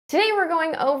Today we're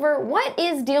going over what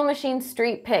is DealMachine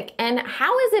Street Pic and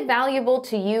how is it valuable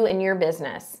to you and your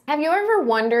business. Have you ever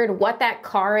wondered what that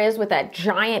car is with that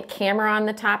giant camera on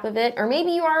the top of it? Or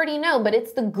maybe you already know, but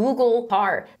it's the Google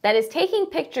car that is taking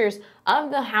pictures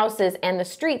of the houses and the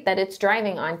street that it's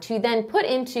driving on to then put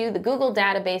into the Google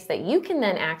database that you can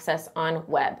then access on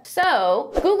web.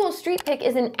 So Google Street Pic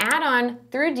is an add-on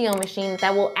through DealMachine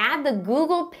that will add the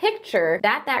Google picture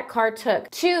that that car took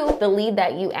to the lead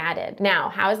that you added. Now,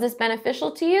 how is this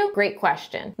beneficial to you? Great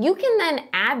question. You can then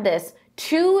add this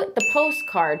to the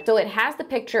postcard so it has the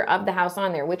picture of the house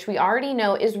on there, which we already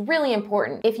know is really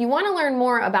important. If you want to learn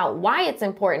more about why it's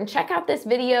important, check out this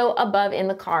video above in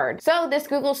the card. So this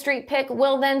Google Street Pic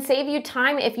will then save you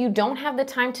time if you don't have the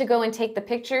time to go and take the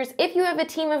pictures. If you have a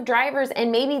team of drivers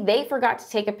and maybe they forgot to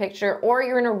take a picture, or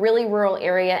you're in a really rural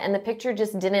area and the picture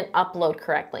just didn't upload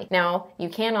correctly. Now, you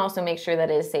can also make sure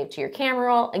that it is saved to your camera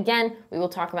roll. Again, we will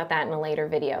talk about that in a later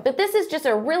video. But this is just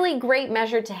a really great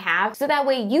measure to have so that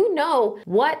way you know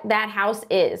what that house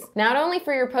is. Not only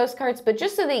for your postcards, but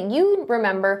just so that you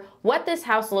remember what this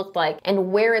house looked like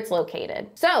and where it's located.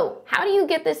 So how do you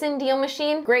get this in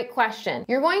DealMachine? Great question.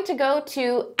 You're going to go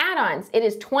to Add-Ons. It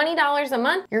is $20 a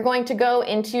month. You're going to go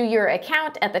into your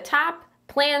account at the top,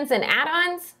 Plans and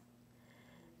Add-Ons,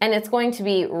 and it's going to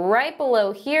be right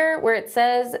below here where it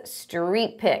says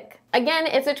Street Pic. Again,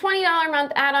 it's a $20 a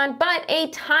month add-on, but a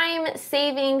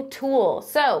time-saving tool.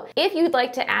 So if you'd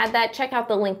like to add that, check out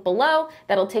the link below.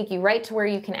 That'll take you right to where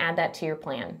you can add that to your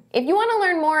plan. If you want to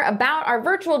learn more about our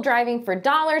virtual driving for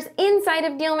dollars inside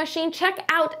of DealMachine, check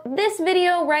out this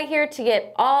video right here to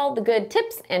get all the good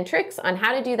tips and tricks on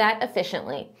how to do that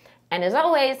efficiently. And as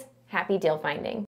always, happy deal finding.